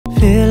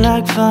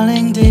like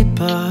falling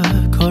deeper.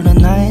 Colder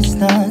nights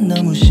난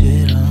너무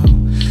싫어.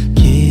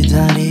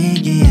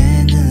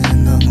 기다리기에는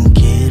너무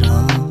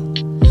길어.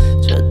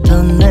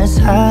 줬던 내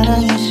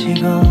사랑이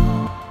식어.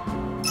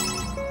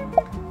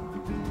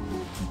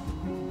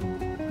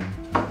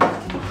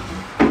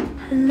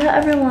 Hello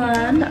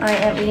everyone, I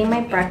am eating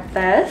my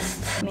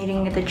breakfast. I'm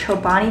eating the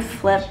Chobani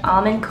Flip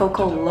Almond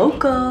Coco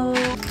Loco.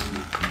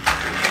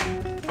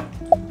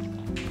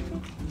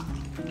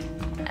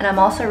 And I'm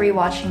also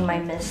rewatching my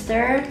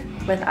Mister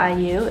with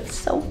IU. It's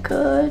so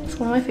good. It's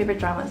one of my favorite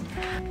dramas.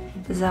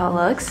 This is how it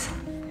looks.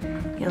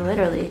 You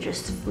literally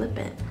just flip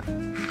it.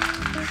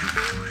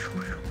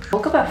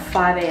 Woke up at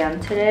 5 a.m.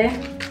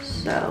 today,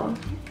 so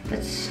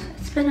it's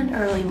been an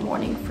early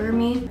morning for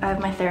me. I have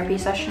my therapy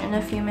session in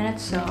a few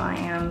minutes, so I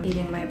am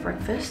eating my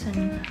breakfast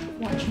and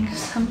watching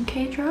some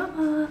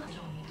K-drama.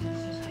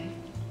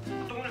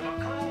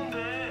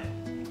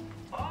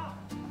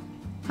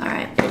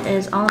 Alright, it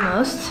is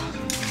almost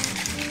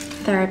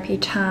therapy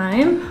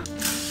time.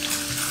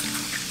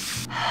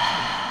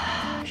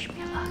 Wish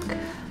me luck.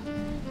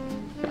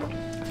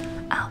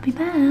 I'll be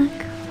back.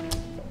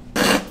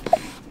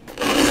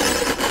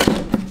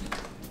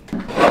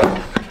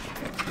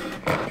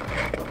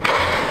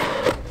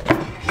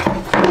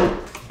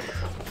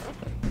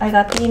 I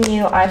got the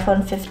new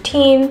iPhone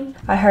 15.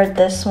 I heard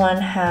this one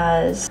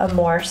has a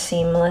more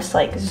seamless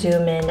like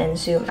zoom in and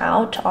zoom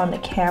out on the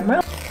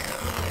camera.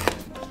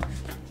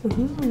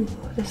 Ooh,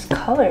 this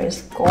color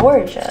is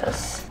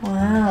gorgeous.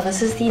 Wow,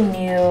 this is the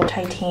new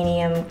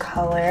titanium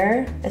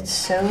color. It's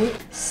so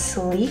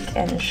sleek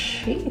and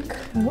chic.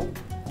 Oh,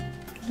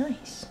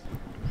 nice.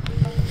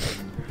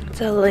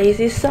 It's a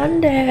lazy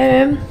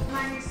Sunday.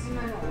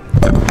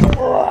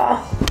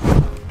 Wow.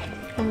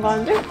 I'm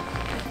going to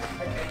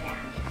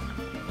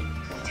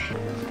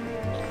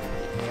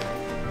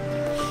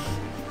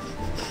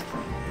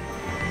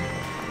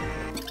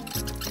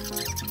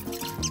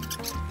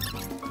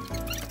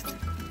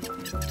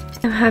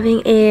I'm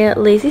having a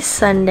lazy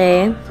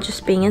Sunday,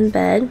 just being in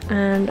bed,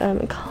 and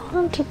I'm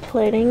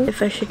contemplating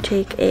if I should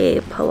take a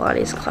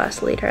Pilates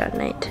class later at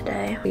night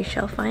today. We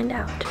shall find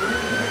out.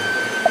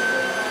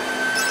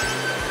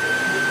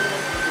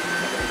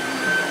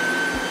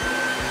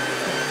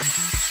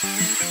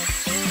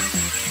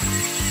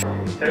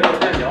 제가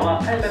그냥 영화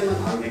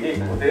 800만 관객이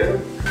그대로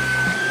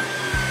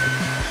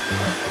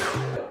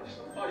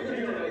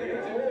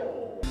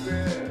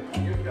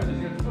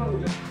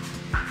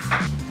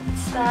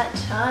It's that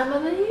time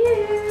of the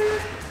year.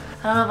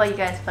 I don't know about you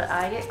guys, but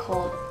I get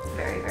cold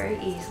very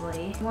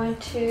easily. I'm going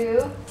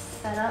to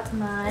set up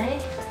my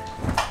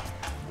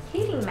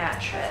heating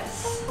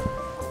mattress.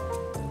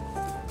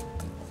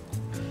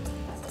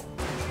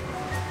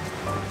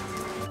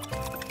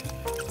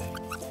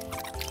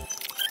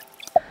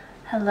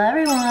 Hello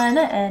everyone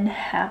and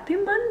happy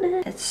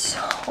Monday. It's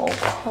so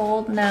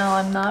cold now.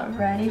 I'm not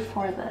ready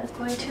for this. I'm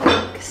going to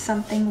make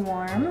something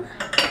warm.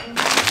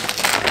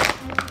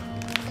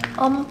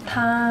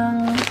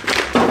 Ompang.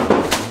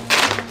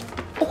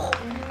 Oh,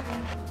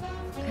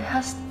 it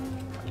has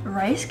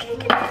rice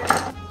cake in it.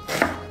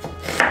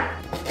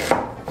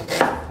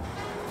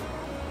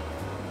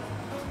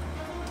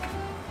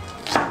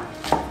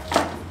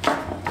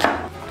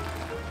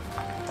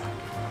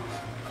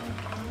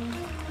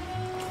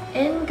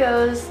 In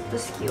goes the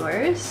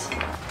skewers.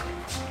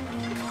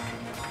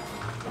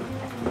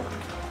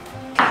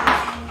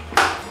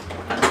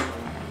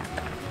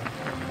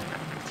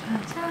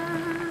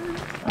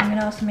 I'm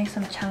gonna also make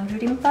some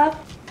changjurimbat.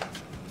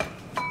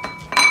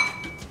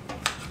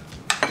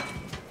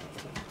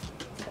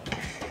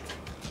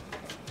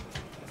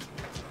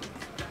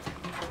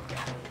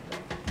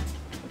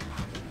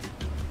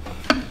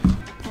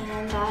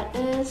 And that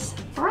is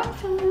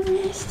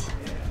breakfast.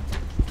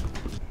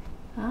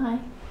 Hi.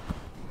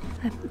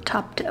 I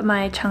topped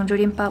my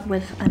changjurimbat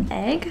with an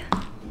egg.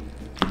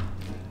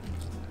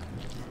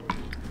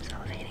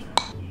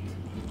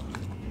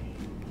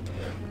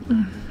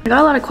 I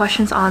got a lot of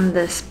questions on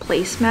this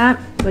placemat,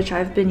 which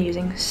I've been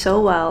using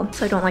so well,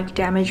 so I don't like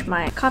damage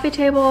my coffee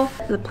table.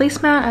 The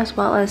placemat as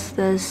well as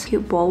this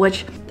cute bowl,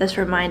 which this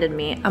reminded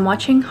me. I'm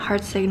watching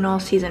Heart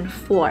Signal season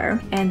 4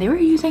 and they were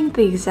using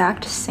the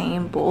exact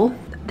same bowl.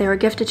 They were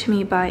gifted to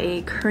me by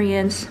a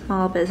Korean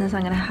small business.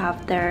 I'm gonna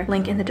have their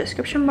link in the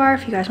description bar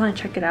if you guys want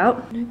to check it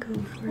out. I'm gonna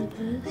go for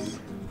this.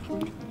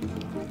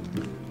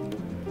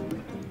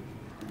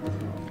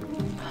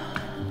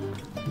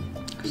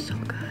 So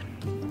good.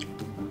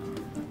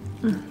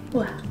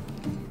 What?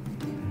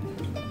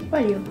 What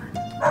do you want?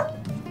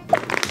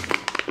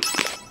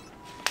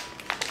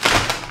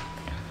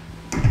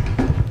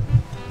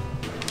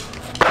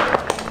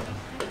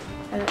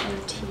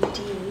 OOTD.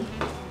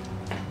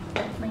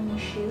 My new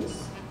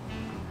shoes.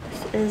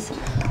 This is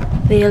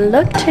the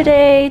look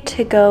today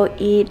to go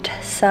eat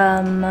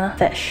some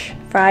fish.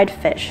 Fried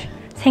fish.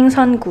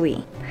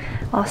 생선구이.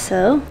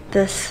 Also,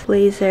 this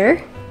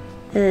blazer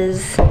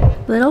is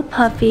Little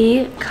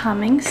Puppy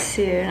coming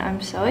soon. I'm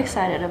so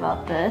excited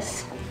about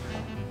this.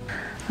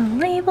 A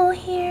label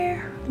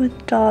here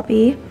with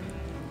Dobby.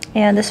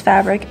 And this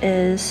fabric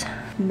is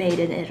made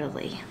in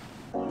Italy.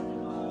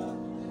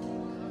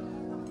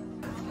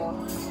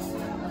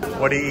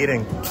 What are you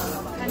eating?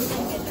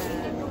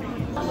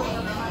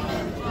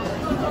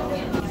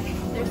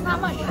 There's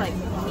not much like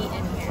meat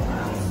in here.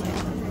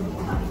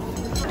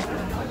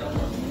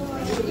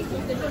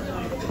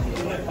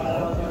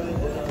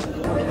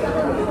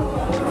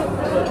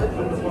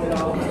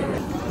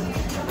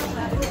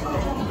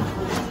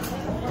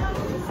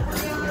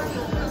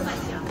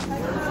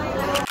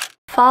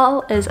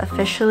 Fall is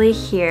officially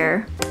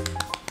here.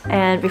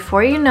 And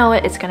before you know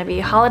it, it's gonna be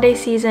holiday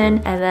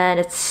season and then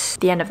it's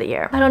the end of the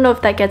year. I don't know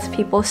if that gets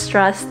people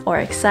stressed or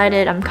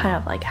excited. I'm kind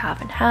of like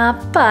half and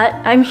half, but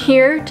I'm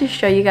here to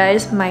show you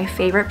guys my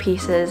favorite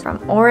pieces from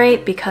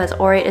Orate because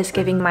Orate is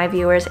giving my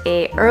viewers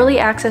a early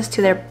access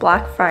to their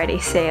Black Friday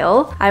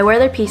sale. I wear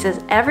their pieces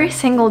every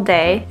single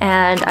day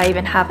and I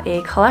even have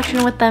a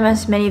collection with them,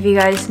 as many of you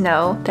guys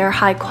know. They're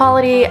high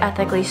quality,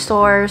 ethically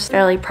sourced,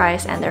 fairly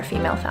priced, and they're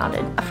female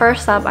founded.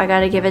 First up, I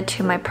gotta give it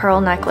to my pearl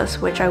necklace,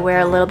 which I wear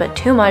a little bit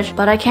too much,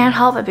 but I can't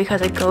help it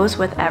because it goes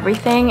with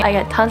everything. I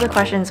get tons of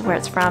questions where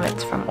it's from.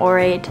 It's from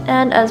Orate,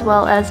 and as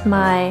well as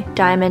my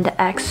Diamond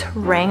X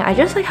ring. I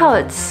just like how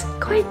it's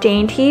quite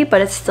dainty, but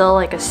it's still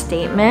like a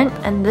statement.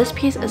 And this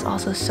piece is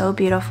also so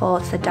beautiful.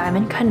 It's the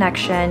Diamond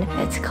Connection.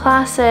 It's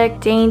classic,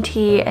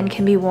 dainty, and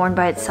can be worn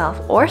by itself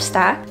or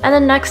stacked. And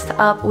then next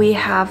up, we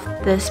have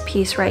this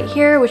piece right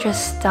here, which is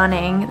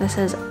stunning. This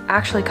is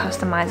actually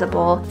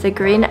customizable. It's a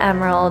green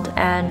emerald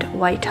and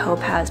white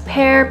topaz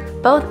pair,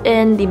 both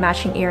in the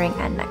matching earring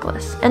and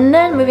necklace. And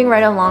then moving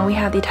right along, we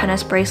have the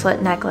tennis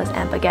bracelet, necklace,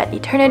 and baguette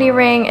eternity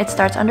ring. It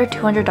starts under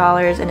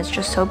 $200 and it's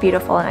just so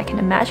beautiful, and I can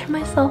imagine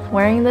myself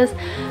wearing this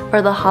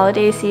for the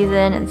holiday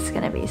season. It's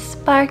gonna be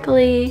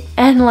sparkly.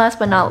 And last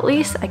but not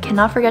least, I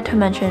cannot forget to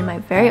mention my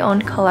very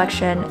own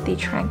collection, the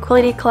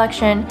Tranquility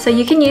collection. So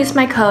you can use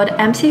my code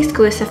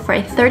MCExclusive for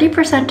a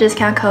 30%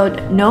 discount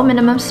code, no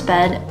minimum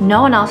spend.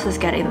 No one else is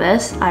getting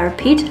this. I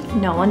repeat,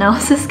 no one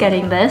else is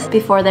getting this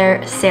before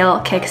their sale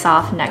kicks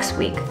off next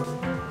week.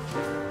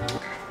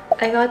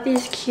 I got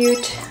these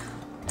cute,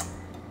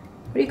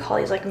 what do you call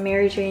these, like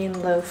Mary Jane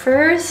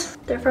loafers.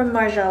 They're from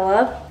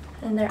Margiela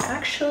and they're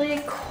actually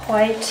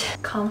quite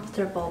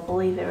comfortable,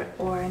 believe it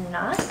or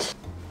not.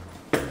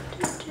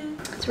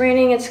 It's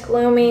raining, it's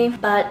gloomy,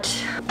 but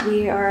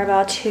we are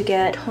about to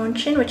get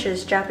tonchin, which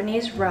is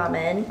Japanese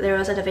ramen. There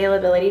was an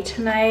availability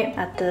tonight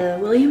at the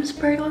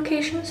Williamsburg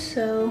location,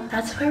 so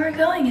that's where we're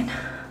going. And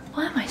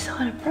why am I so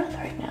out of breath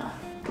right now?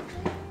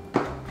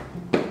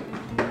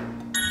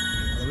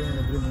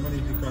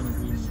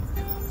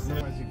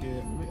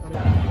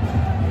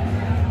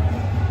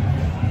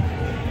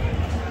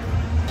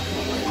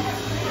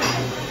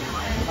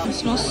 It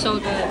smells so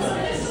good.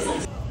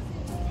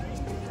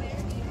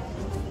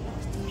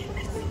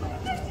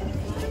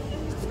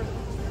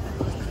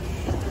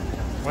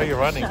 Why are you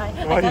running?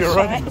 Why are you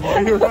running? Why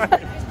are you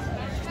running?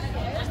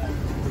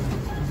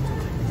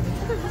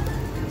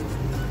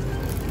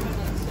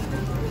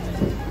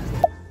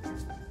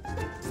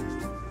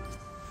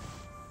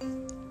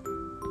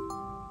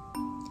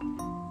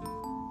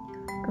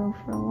 Go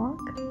for a walk.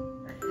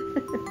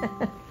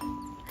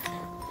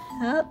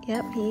 Oh,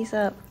 yep, he's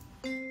up.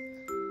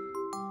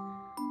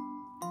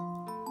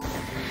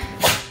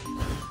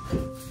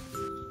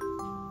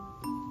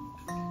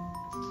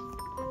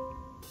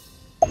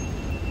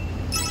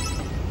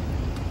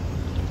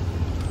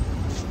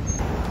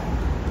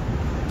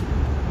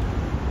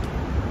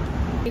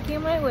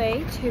 Making my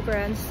way to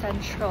Grand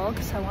Central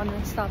because I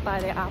wanted to stop by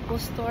the Apple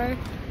store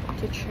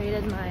to trade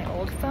in my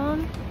old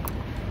phone.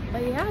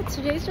 But yeah,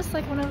 today's just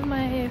like one of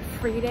my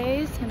free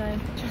days and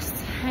I'm just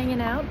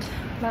hanging out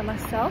by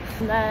myself.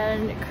 And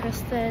then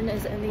Kristen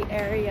is in the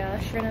area.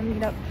 She's gonna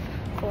meet up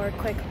for a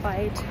quick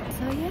bite.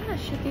 So yeah, it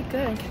should be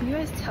good. And can you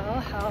guys tell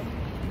how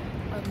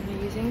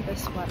amazing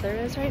this weather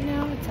is right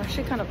now? It's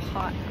actually kind of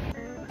hot.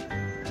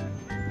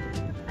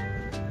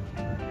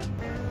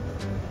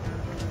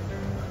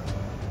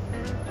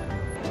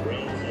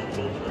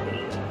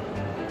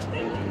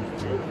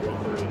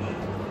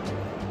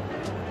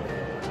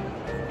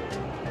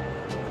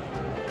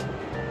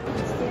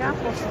 It's the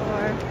Apple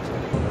store.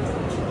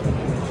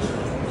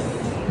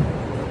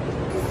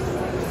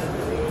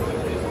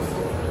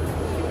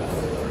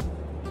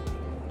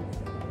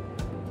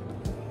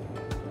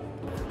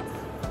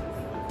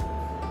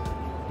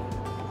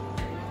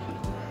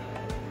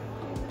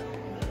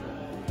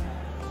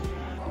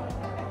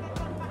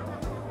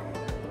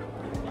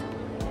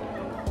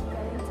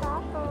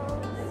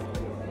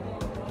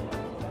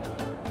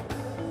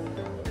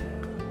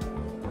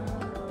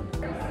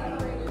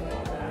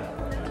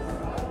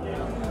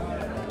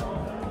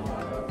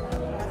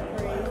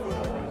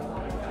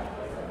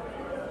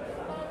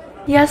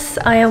 Yes,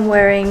 I am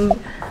wearing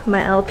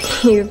my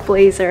LP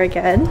blazer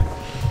again.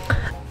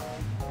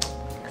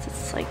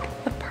 It's like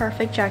the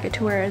perfect jacket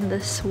to wear in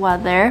this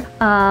weather.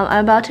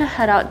 I'm about to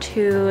head out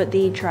to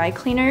the dry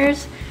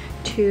cleaners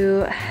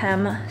to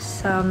hem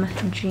some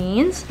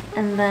jeans.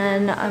 And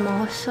then I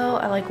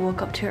like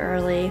woke up too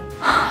early,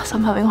 so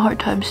I'm having a hard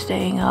time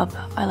staying up.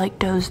 I like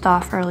dozed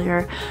off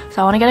earlier,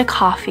 so I want to get a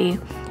coffee.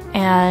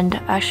 And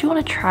I actually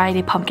want to try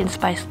the pumpkin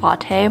spice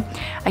latte.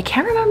 I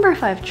can't remember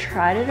if I've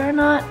tried it or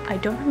not. I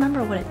don't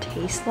remember what it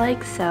tastes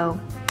like, so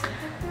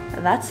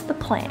that's the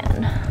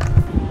plan.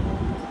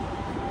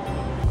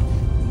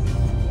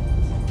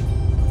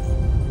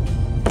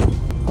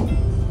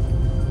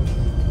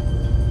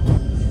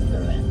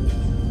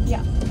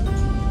 Yeah.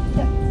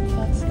 Yep,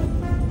 that's good.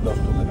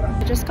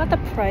 I just got the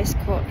price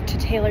quote to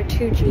tailor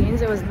 2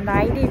 jeans. It was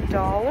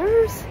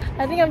 $90.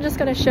 I think I'm just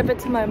gonna ship it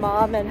to my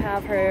mom and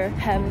have her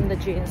hem the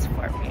jeans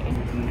for me.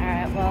 All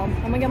right, well,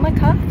 I'm gonna get my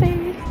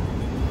coffee.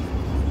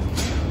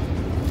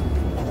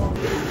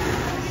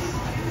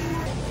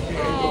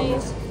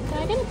 Guys, can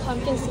I get a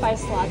pumpkin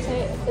spice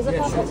latte? Is it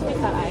possible to make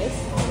that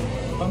ice?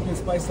 Pumpkin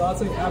spice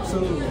latte?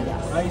 Absolutely.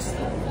 Ice.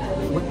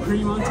 With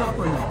cream on top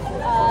or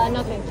no?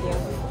 No thank you.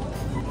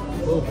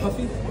 A little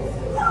puffy?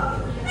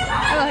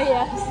 Oh,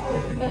 yes.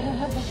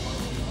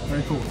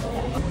 Very cool.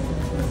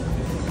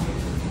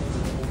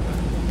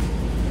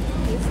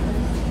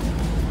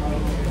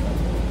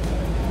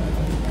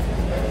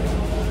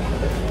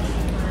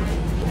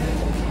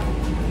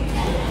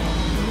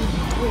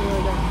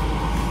 Really good.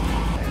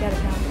 Get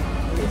it now.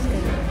 Tastes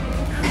good.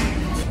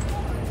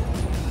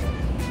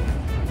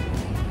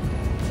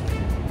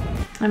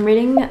 I'm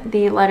reading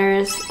the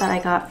letters that I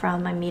got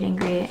from my meet and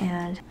greet,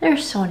 and they're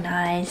so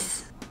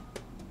nice.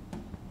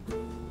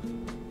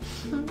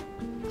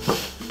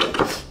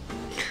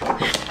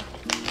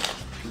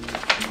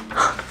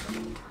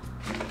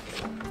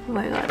 Oh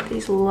my god,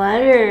 these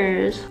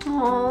letters.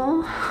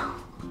 Oh.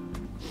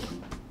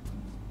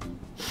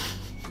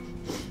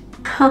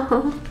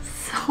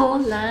 So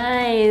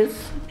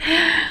nice.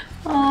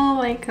 Oh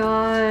my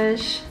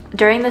gosh.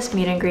 During this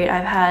meet and greet,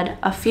 I've had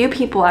a few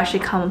people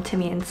actually come to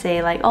me and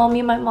say like, oh, me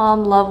and my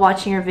mom love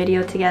watching your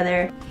video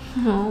together.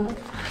 Oh.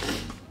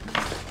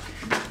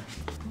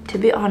 To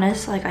be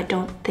honest, like, I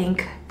don't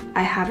think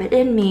I have it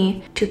in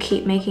me to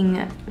keep making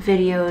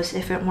videos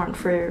if it weren't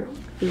for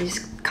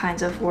these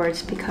kinds of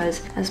words,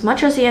 because as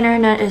much as the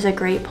internet is a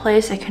great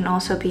place, it can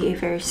also be a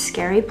very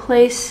scary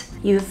place.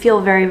 You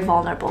feel very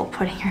vulnerable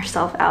putting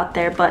yourself out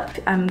there, but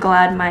I'm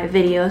glad my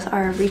videos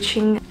are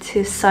reaching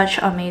to such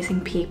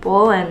amazing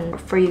people, and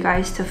for you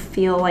guys to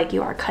feel like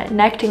you are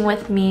connecting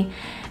with me,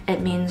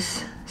 it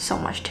means so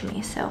much to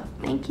me, so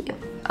thank you.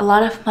 A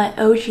lot of my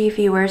OG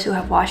viewers who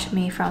have watched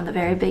me from the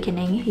very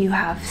beginning, you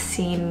have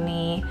seen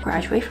me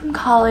graduate from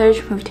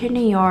college, move to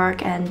New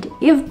York, and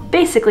you've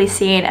basically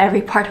seen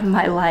every part of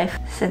my life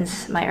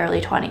since my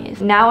early 20s.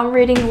 Now I'm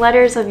reading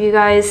letters of you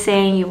guys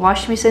saying you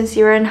watched me since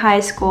you were in high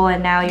school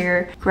and now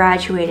you're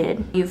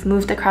graduated. You've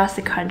moved across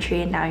the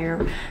country and now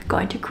you're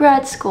going to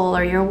grad school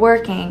or you're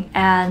working,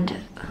 and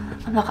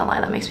I'm not gonna lie,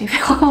 that makes me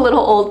feel a little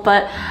old,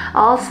 but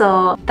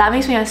also that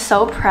makes me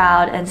so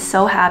proud and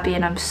so happy,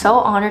 and I'm so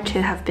honored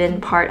to have been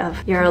part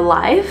of your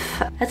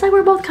life. It's like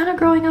we're both kind of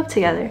growing up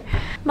together.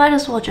 Might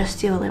as well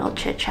just do a little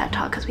chit chat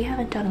talk because we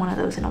haven't done one of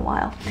those in a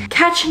while.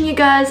 Catching you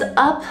guys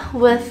up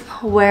with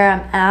where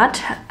I'm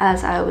at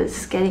as I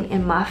was getting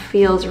in my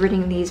feels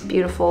reading these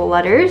beautiful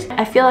letters.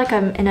 I feel like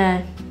I'm in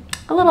a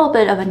little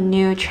bit of a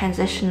new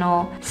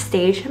transitional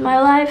stage in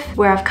my life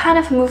where I've kind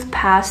of moved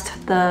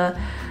past the,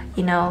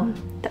 you know,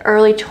 the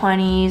early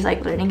 20s,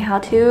 like learning how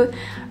to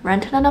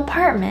rent an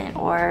apartment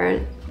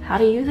or how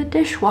to use a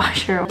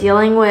dishwasher,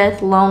 dealing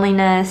with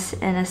loneliness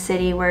in a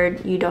city where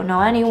you don't know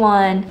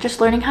anyone,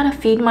 just learning how to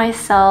feed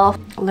myself,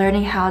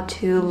 learning how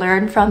to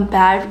learn from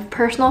bad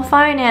personal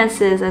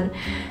finances and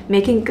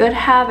making good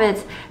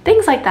habits,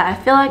 things like that.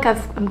 I feel like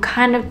I'm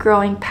kind of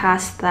growing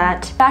past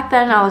that. Back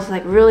then I was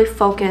like really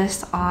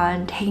focused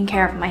on taking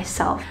care of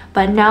myself,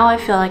 but now I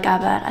feel like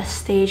I'm at a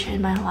stage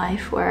in my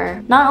life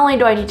where not only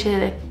do I need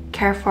to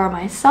care for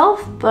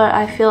myself, but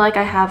I feel like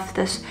I have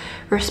this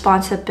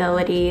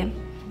responsibility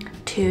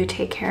to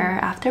take care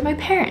after my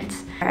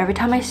parents. Every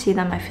time I see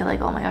them, I feel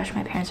like, oh my gosh,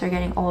 my parents are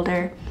getting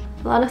older.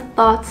 A lot of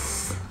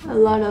thoughts, a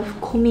lot of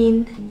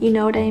고민, you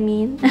know what I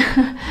mean?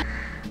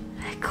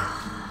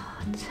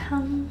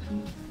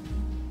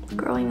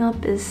 Growing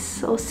up is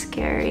so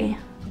scary.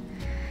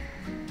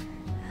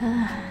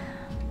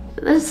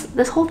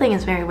 This whole thing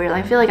is very weird.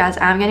 I feel like as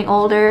I'm getting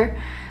older,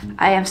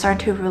 I am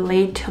starting to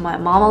relate to my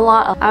mom a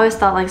lot. I always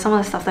thought like some of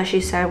the stuff that she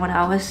said when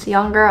I was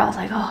younger, I was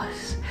like, oh,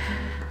 it's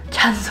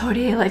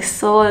잔소리, like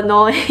so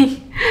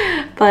annoying.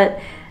 But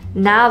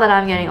now that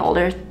I'm getting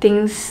older,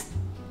 things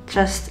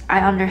just, I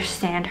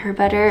understand her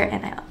better,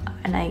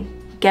 and I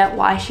get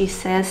why she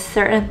says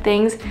certain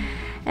things.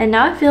 And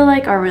now I feel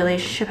like our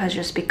relationship has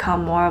just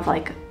become more of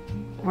like,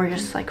 we're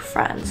just like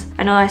friends.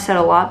 I know I said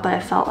a lot, but I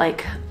felt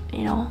like,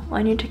 you know,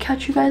 I need to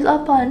catch you guys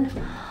up on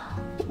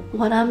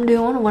what I'm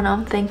doing, what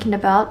I'm thinking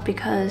about,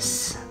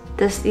 because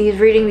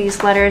reading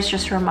these letters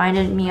just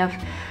reminded me of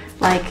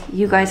like,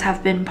 you guys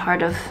have been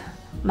part of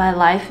my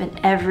life in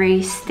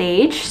every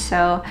stage.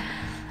 So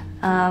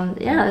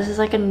yeah, this is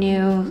like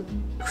a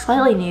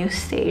slightly new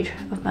stage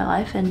of my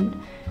life, and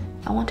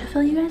I want to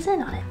fill you guys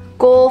in on it.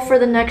 Goal for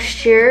the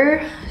next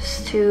year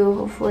is to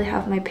hopefully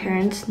have my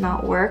parents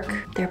not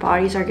work. Their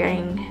bodies are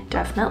getting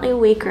definitely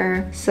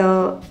weaker,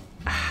 so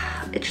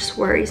it just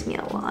worries me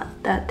a lot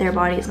that their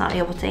body is not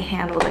able to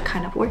handle that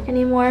kind of work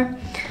anymore.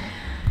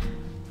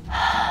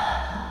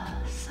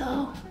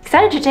 So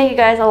excited to take you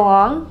guys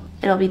along.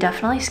 It'll be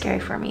definitely scary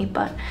for me,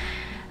 but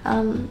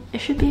it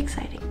should be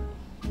exciting.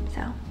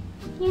 So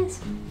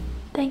yes,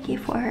 thank you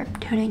for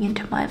tuning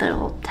into my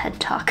little TED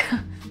talk.